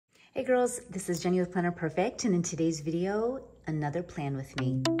Hey girls, this is Jenny with Planner Perfect, and in today's video, another plan with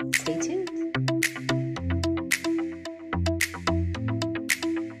me. Stay tuned.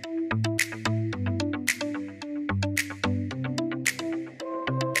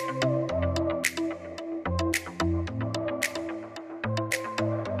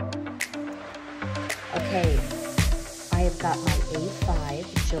 Okay, I have got my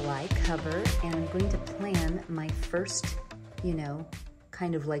A5 July cover, and I'm going to plan my first,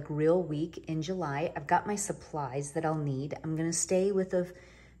 kind of like real week in July. I've got my supplies that I'll need. I'm gonna stay with a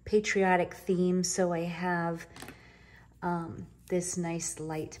patriotic theme, so I have this nice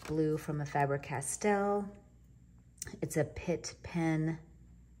light blue from a Faber-Castell. It's a Pitt pen.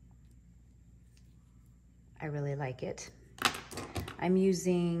 I really like it. I'm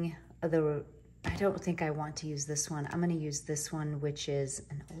using I don't think I want to use this one. I'm gonna use this one, which is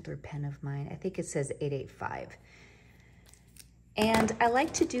an older pen of mine. I think it says 885. And I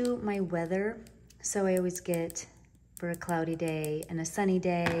like to do my weather, so I always get for a cloudy day and a sunny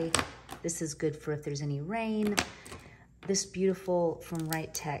day. This is good for if there's any rain. This beautiful from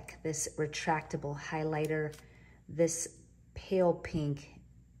Right Tech, this retractable highlighter, this pale pink,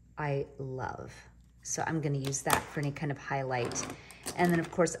 I love. So I'm gonna use that for any kind of highlight. And then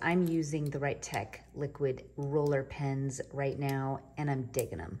of course I'm using the Right Tech liquid roller pens right now, and I'm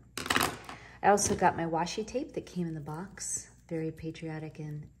digging them. I also got my washi tape that came in the box. Very patriotic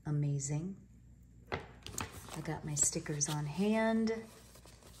and amazing. I got my stickers on hand,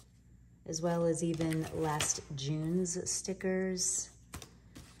 as well as even last June's stickers.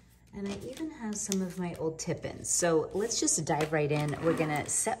 And I even have some of my old tip-ins. So let's just dive right in. We're gonna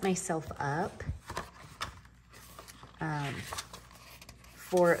set myself up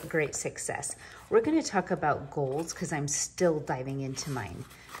for great success. We're gonna talk about goals because I'm still diving into mine.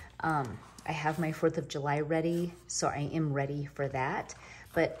 I have my 4th of July ready, so I am ready for that.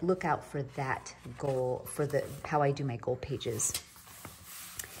 But look out for that goal, for how I do my goal pages.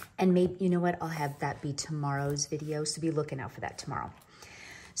 And maybe, you know what, I'll have that be tomorrow's video, so be looking out for that tomorrow.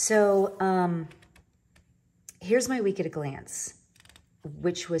 So here's my week at a glance,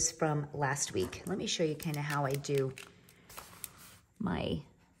 which was from last week. Let me show you kind of how I do I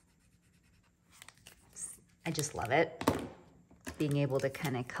just love it. Being able to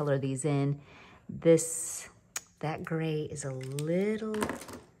kind of color these in. That gray is a little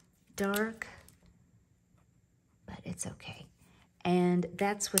dark, but it's okay. And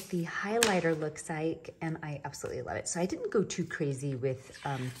that's what the highlighter looks like, and I absolutely love it. So I didn't go too crazy with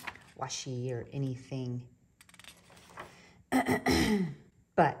washi or anything.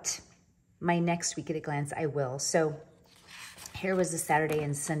 But my next week at a glance, I will. So here was the Saturday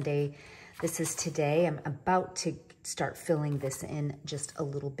and Sunday. This is today. I'm about to start filling this in just a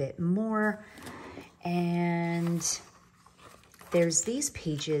little bit more. And there's these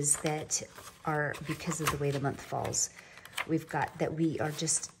pages that are, because of the way the month falls, we've got that we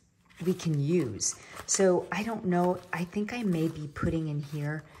can use. So I don't know, I think I may be putting in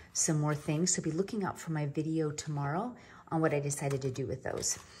here some more things. So be looking out for my video tomorrow on what I decided to do with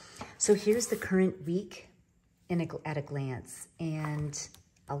those. So here's the current week at a glance. And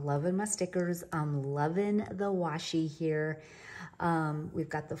I'm loving my stickers. I'm loving the washi here. We've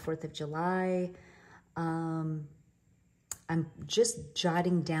got the 4th of July. I'm just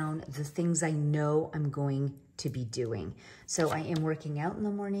jotting down the things I know I'm going to be doing. So I am working out in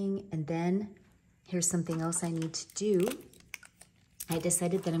the morning, and then here's something else I need to do. I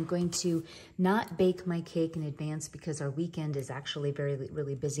decided that I'm going to not bake my cake in advance because our weekend is actually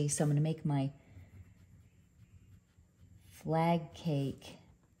really busy. So I'm going to make my flag cake,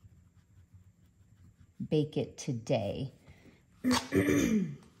 bake it today.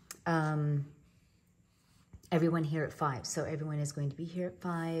 Everyone here at 5. So everyone is going to be here at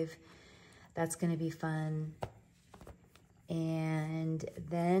 5. That's going to be fun. And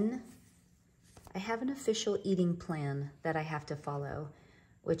then I have an official eating plan that I have to follow,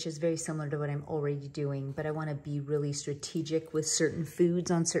 which is very similar to what I'm already doing, but I want to be really strategic with certain foods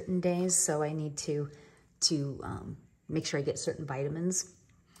on certain days. So I need to make sure I get certain vitamins.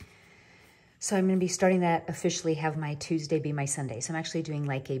 So I'm going to be starting that officially, have my Tuesday be my Sunday. So I'm actually doing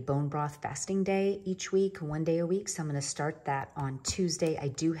like a bone broth fasting day each week, 1 day a week. So I'm going to start that on Tuesday. I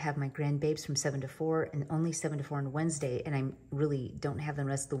do have my grandbabes from 7 to 4 and only 7 to 4 on Wednesday. And I really don't have them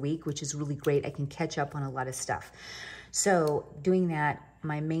the rest of the week, which is really great. I can catch up on a lot of stuff. So doing that,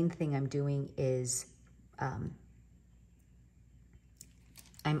 my main thing I'm doing is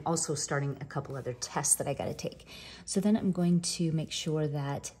I'm also starting a couple other tests that I got to take. So then I'm going to make sure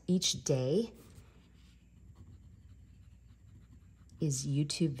that each day is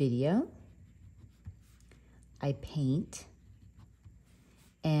YouTube video. I paint.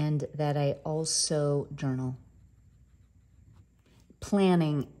 and that I also journal.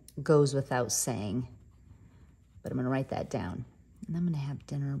 Planning goes without saying, but I'm going to write that down. And I'm going to have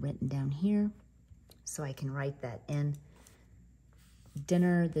dinner written down here so I can write that in.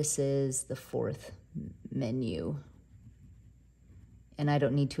 Dinner, this is the 4th menu. And I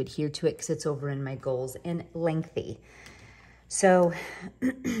don't need to adhere to it because it's over in my goals and lengthy. So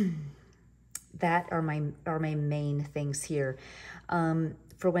that are my main things here.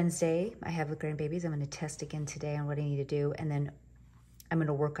 For Wednesday, I have the grandbabies. I'm going to test again today on what I need to do. And then I'm going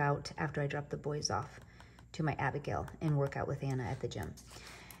to work out after I drop the boys off to my Abigail and work out with Anna at the gym.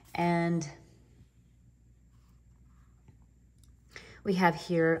 And we have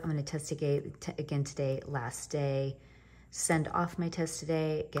here, I'm going to test again today, last day, send off my test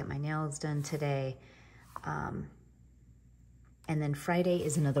today, get my nails done today. And then Friday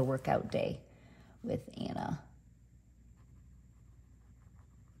is another workout day with Anna.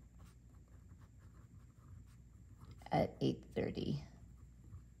 At 8:30.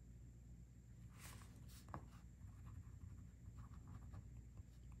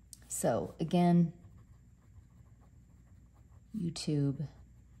 So again, YouTube,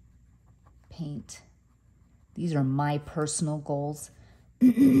 paint. These are my personal goals.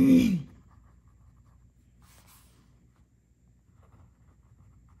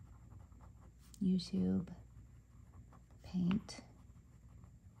 YouTube, paint,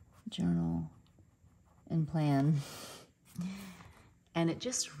 journal, and plan. And it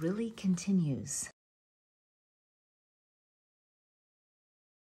just really continues.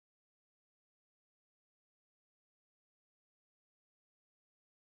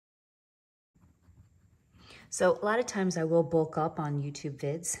 So a lot of times I will bulk up on YouTube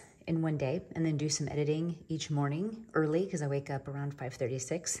vids in one day and then do some editing each morning early because I wake up around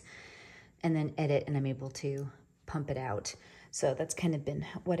 5:36 and then edit, and I'm able to pump it out. So that's kind of been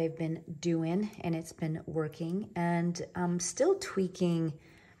what I've been doing, and it's been working. And I'm still tweaking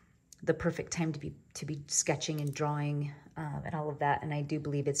the perfect time to be sketching and drawing and all of that. And I do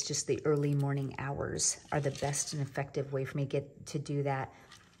believe it's just the early morning hours are the best and effective way for me to do that.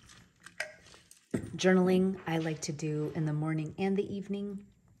 Journaling, I like to do in the morning and the evening,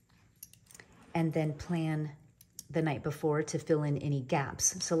 and then plan the night before to fill in any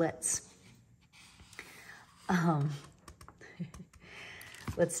gaps. So let's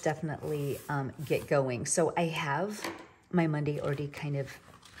definitely get going. So I have my Monday already kind of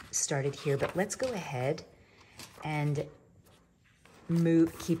started here, but let's go ahead and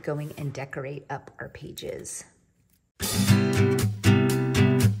keep going and decorate up our pages.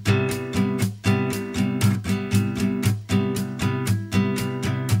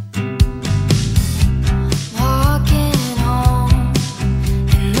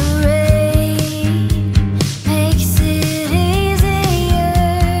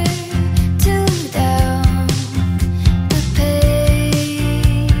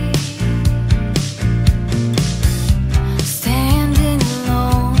 Standing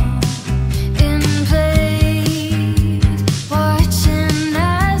alone in place.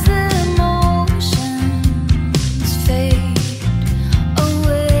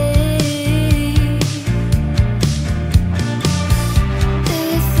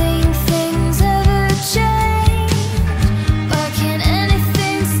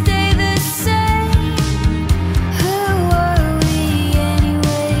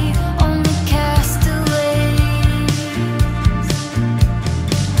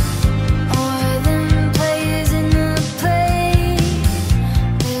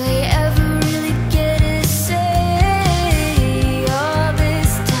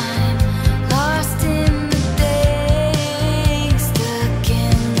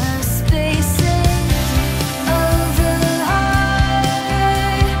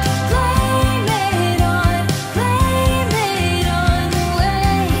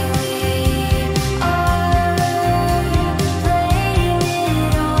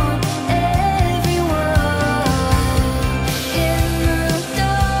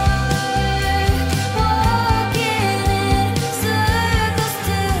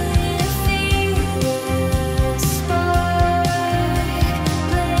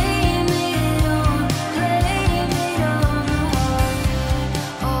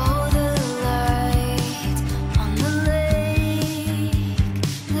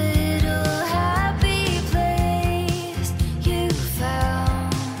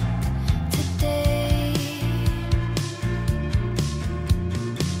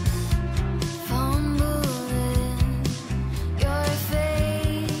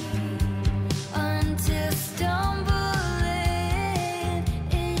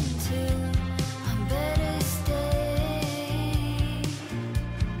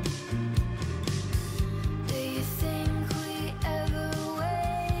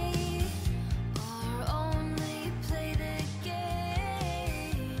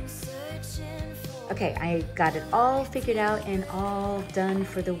 Okay, I got it all figured out and all done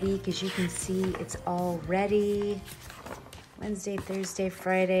for the week. As you can see, it's all ready. Wednesday, Thursday,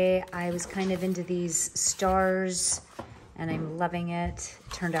 Friday. I was kind of into these stars and I'm loving it.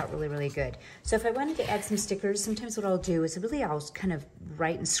 It turned out really, really good. So if I wanted to add some stickers, sometimes what I'll do is I'll kind of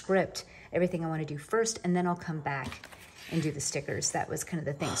write and script everything I want to do first, and then I'll come back and do the stickers. That was kind of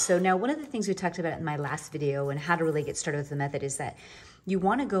the thing. So now one of the things we talked about in my last video and how to really get started with the method is that you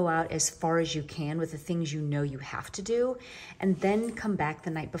want to go out as far as you can with the things you know you have to do, and then come back the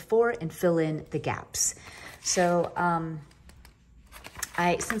night before and fill in the gaps. So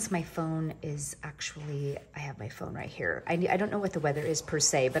since my phone is actually, I have my phone right here. I don't know what the weather is per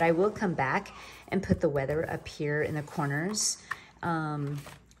se, but I will come back and put the weather up here in the corners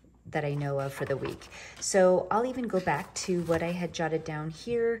that I know of for the week. So I'll even go back to what I had jotted down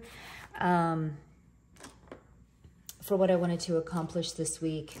here for what I wanted to accomplish this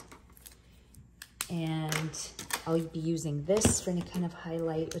week. And I'll be using this for any kind of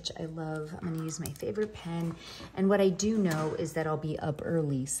highlight, which I love. I'm gonna use my favorite pen. And what I do know is that I'll be up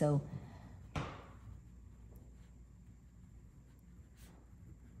early, so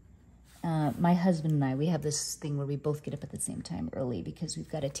my husband and I, we have this thing where we both get up at the same time early because we've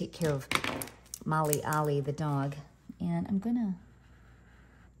got to take care of Molly Ollie, the dog. And I'm gonna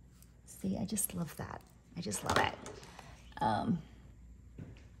see, I just love that. I just love it.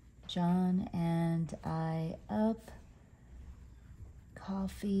 John and I up,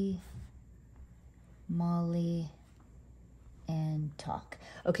 coffee, Molly, and talk.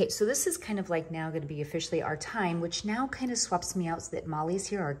 Okay, so this is kind of like now going to be officially our time, which now kind of swaps me out so that Molly's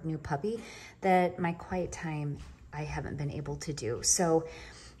here, our new puppy, that my quiet time I haven't been able to do. So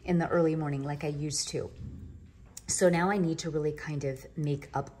in the early morning like I used to. So now I need to really kind of make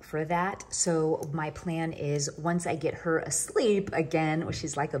up for that. So my plan is once I get her asleep again, or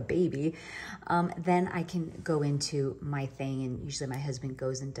she's like a baby, then I can go into my thing. And usually my husband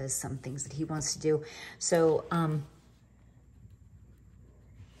goes and does some things that he wants to do. So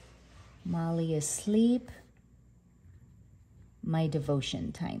Molly is asleep, my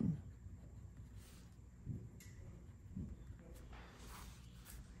devotion time.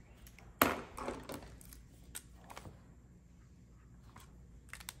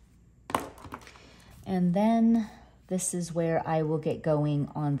 And then this is where I will get going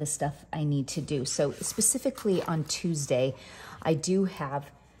on the stuff I need to do. So specifically on Tuesday, I do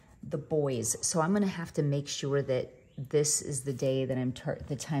have the boys. So I'm gonna have to make sure that this is the day that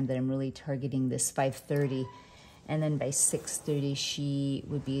the time that I'm really targeting this 5:30. And then by 6:30, she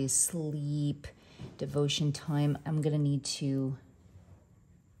would be asleep, devotion time. I'm gonna need to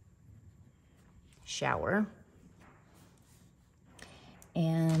shower.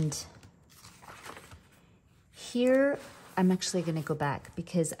 And here, I'm actually gonna go back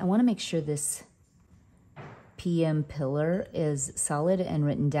because I wanna make sure this PM pillar is solid and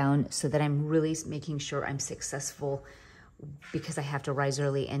written down so that I'm really making sure I'm successful because I have to rise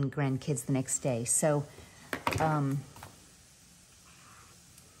early and grandkids the next day. So, and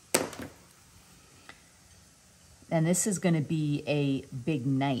this is gonna be a big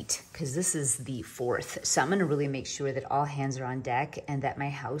night because this is the 4th. So I'm gonna really make sure that all hands are on deck and that my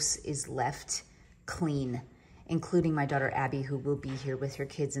house is left clean, including my daughter Abby, who will be here with her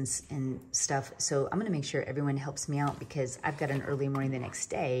kids and stuff. So I'm gonna make sure everyone helps me out because I've got an early morning the next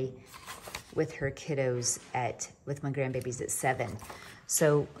day with her kiddos with my grandbabies at 7.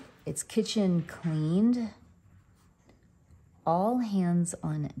 So it's kitchen cleaned, all hands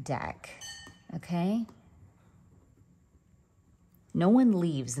on deck, okay? No one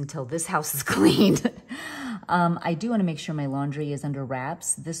leaves until this house is cleaned. I do want to make sure my laundry is under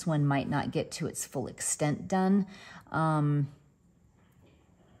wraps. This one might not get to its full extent done.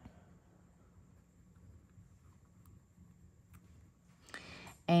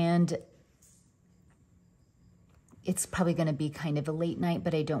 And it's probably going to be kind of a late night,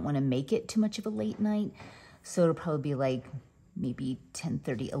 but I don't want to make it too much of a late night. So it'll probably be like maybe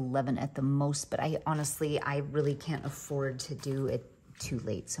 10:30, 11 at the most. But I really can't afford to do it too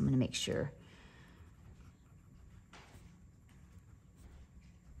late. So I'm going to make sure.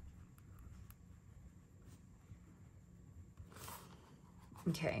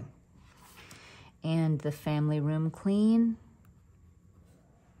 Okay. And the family room clean.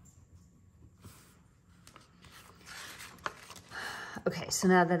 Okay, so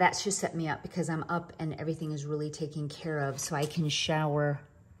now that should set me up because I'm up and everything is really taken care of, so I can shower,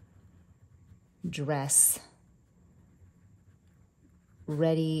 dress,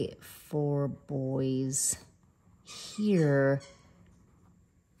 ready for boys here.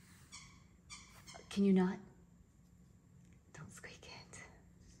 Can you not? Don't squeak it.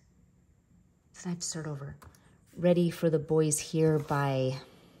 I have to start over. Ready for the boys here by,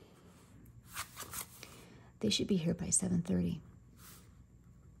 they should be here by 7:30.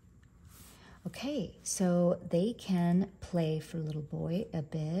 Okay, so they can play for little boy a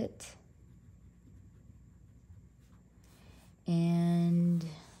bit. And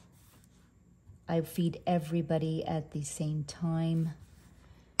I feed everybody at the same time.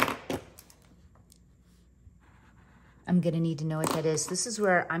 I'm gonna need to know what that is. This is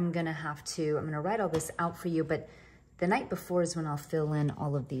where I'm gonna write all this out for you, but the night before is when I'll fill in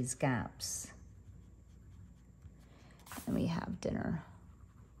all of these gaps. And we have dinner.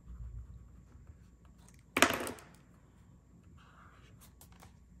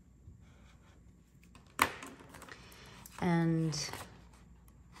 And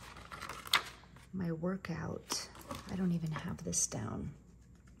my workout, I don't even have this down.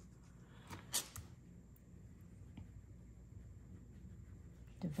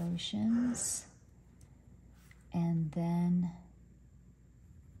 Devotions, and then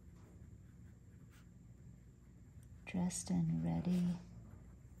dressed and ready.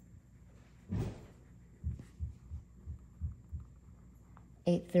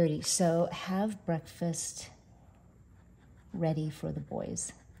 (8:30). So have breakfast ready for the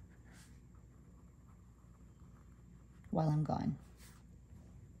boys while I'm gone.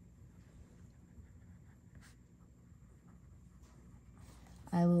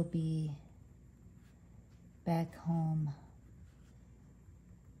 I will be back home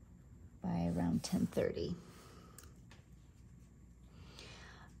by around 10:30.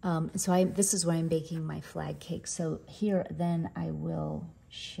 So this is why I'm baking my flag cake. So here, then I will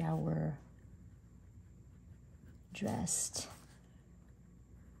shower, dressed,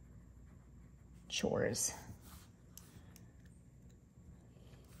 chores.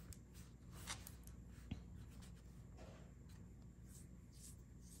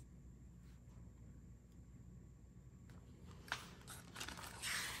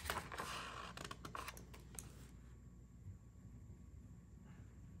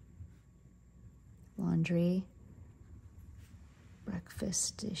 Laundry,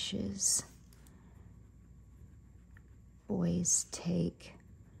 breakfast dishes, boys take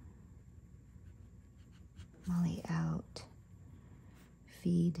Molly out,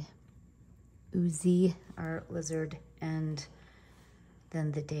 feed Uzi, our lizard, and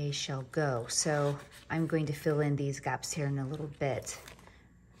then the day shall go. So I'm going to fill in these gaps here in a little bit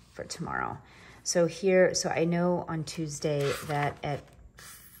for tomorrow. So here, so I know on Tuesday that at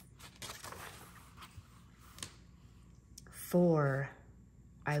 4,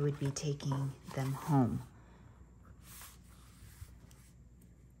 I would be taking them home.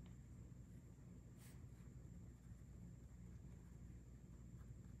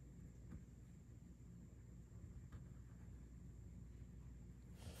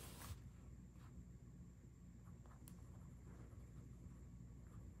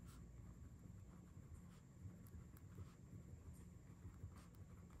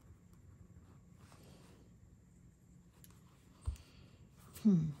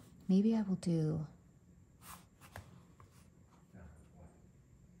 Maybe I will do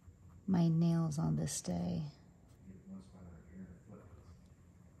my nails on this day.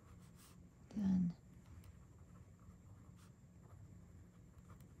 Done.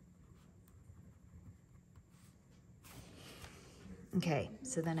 Okay,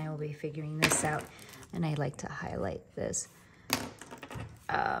 so then I will be figuring this out, and I like to highlight this.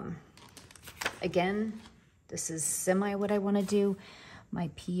 Again, this is semi what I want to do. My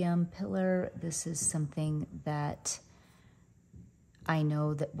PM pillar, this is something that I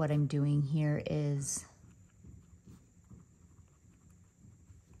know that what I'm doing here is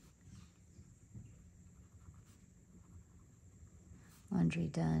laundry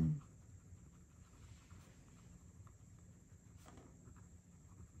done.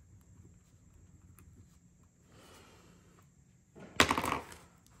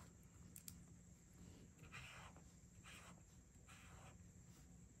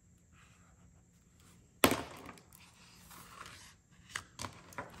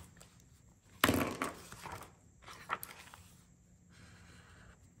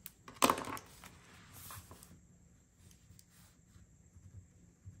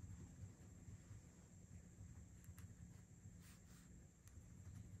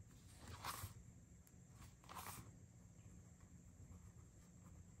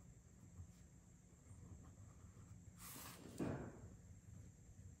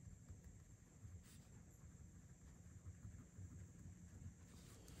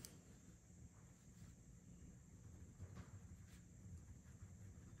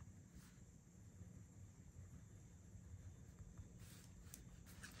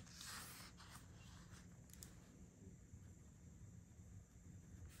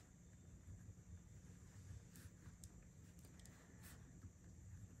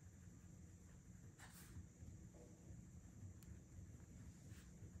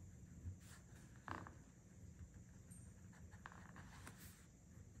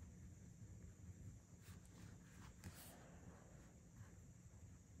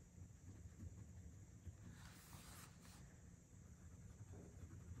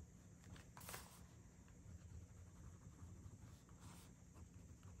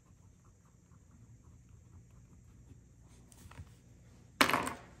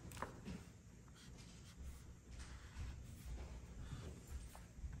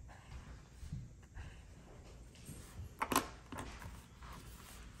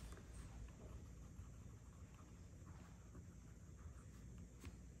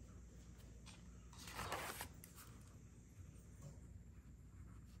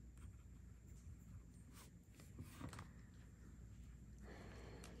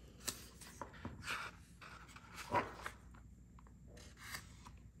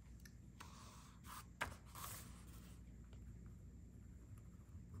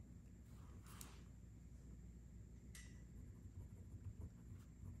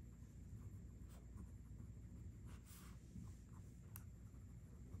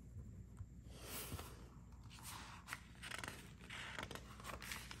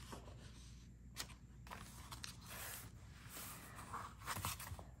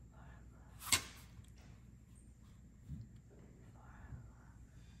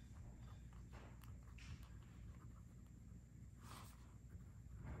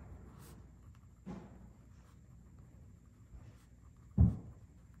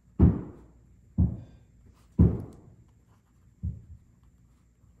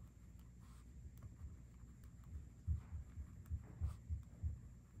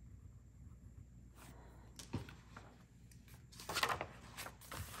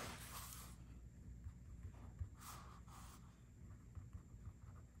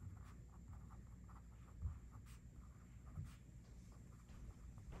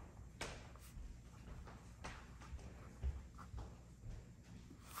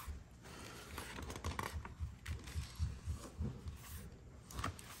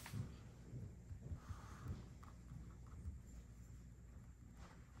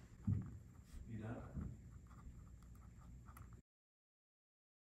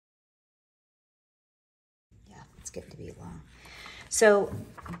 getting to be long. So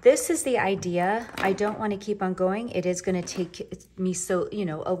this is the idea. I don't want to keep on going. It is going to take me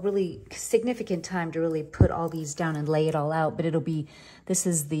a really significant time to really put all these down and lay it all out. But this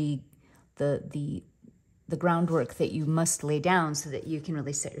is the groundwork that you must lay down so that you can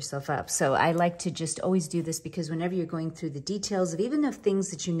really set yourself up. So I like to just always do this because whenever you're going through the details of even of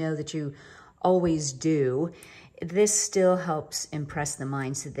things that you know that you always do, this still helps impress the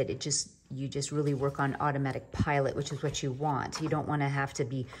mind so that you just really work on automatic pilot, which is what you want. You don't want to have to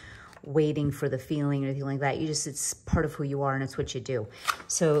be waiting for the feeling or anything like that. It's part of who you are and it's what you do.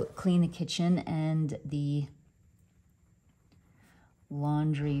 So clean the kitchen and the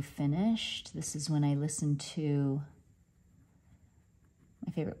laundry finished. This is when I listen to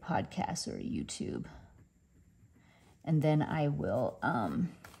my favorite podcast or YouTube. And then I will, I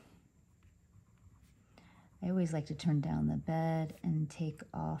always like to turn down the bed and take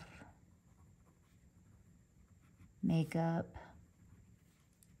off makeup.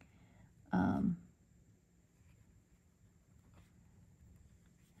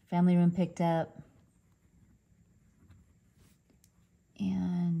 Family room picked up.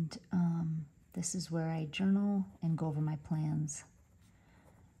 And this is where I journal and go over my plans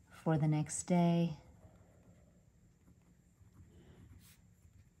for the next day.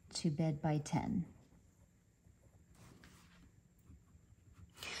 To bed by 10.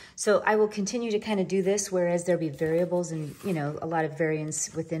 So I will continue to kind of do this, whereas there'll be variables and, a lot of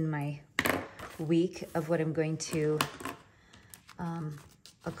variance within my week of what I'm going to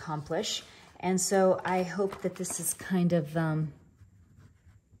accomplish. And so I hope that this is kind of, I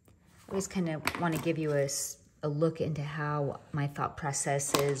always kind of want to give you a look into how my thought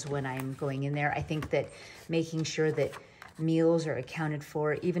process is when I'm going in there. I think that making sure that meals are accounted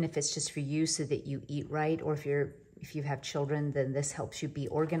for, even if it's just for you so that you eat right, or if you have children, then this helps you be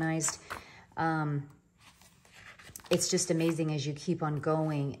organized. It's just amazing as you keep on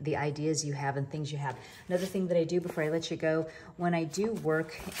going, the ideas you have and things you have. Another thing that I do before I let you go, when I do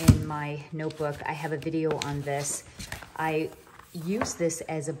work in my notebook, I have a video on this. I use this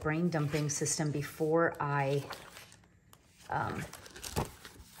as a brain dumping system before I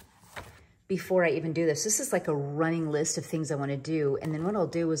even do this. This is like a running list of things I want to do. And then what I'll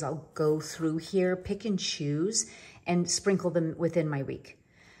do is I'll go through here, pick and choose, and sprinkle them within my week.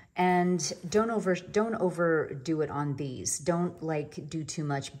 And don't overdo it on these. Don't do too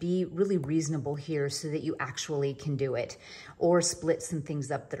much. Be really reasonable here so that you actually can do it. Or split some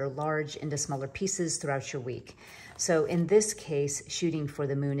things up that are large into smaller pieces throughout your week. So in this case, shooting for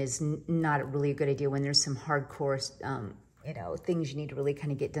the moon is not really a good idea when there's some hardcore things you need to really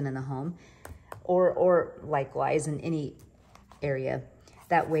kind of get done in the home, or likewise in any area.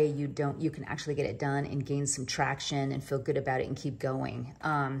 That way you can actually get it done and gain some traction and feel good about it and keep going.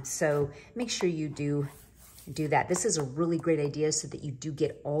 So make sure you do that. This is a really great idea so that you do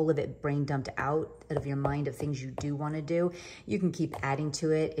get all of it brain dumped out of your mind of things you do want to do. You can keep adding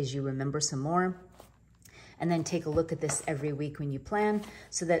to it as you remember some more. And then take a look at this every week when you plan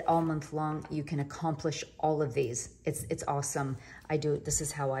so that all month long you can accomplish all of these. It's awesome. This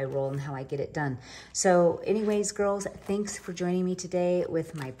is how I roll and how I get it done. So anyways, girls, thanks for joining me today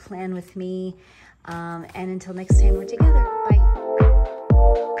with my plan with me. And until next time we're together, bye.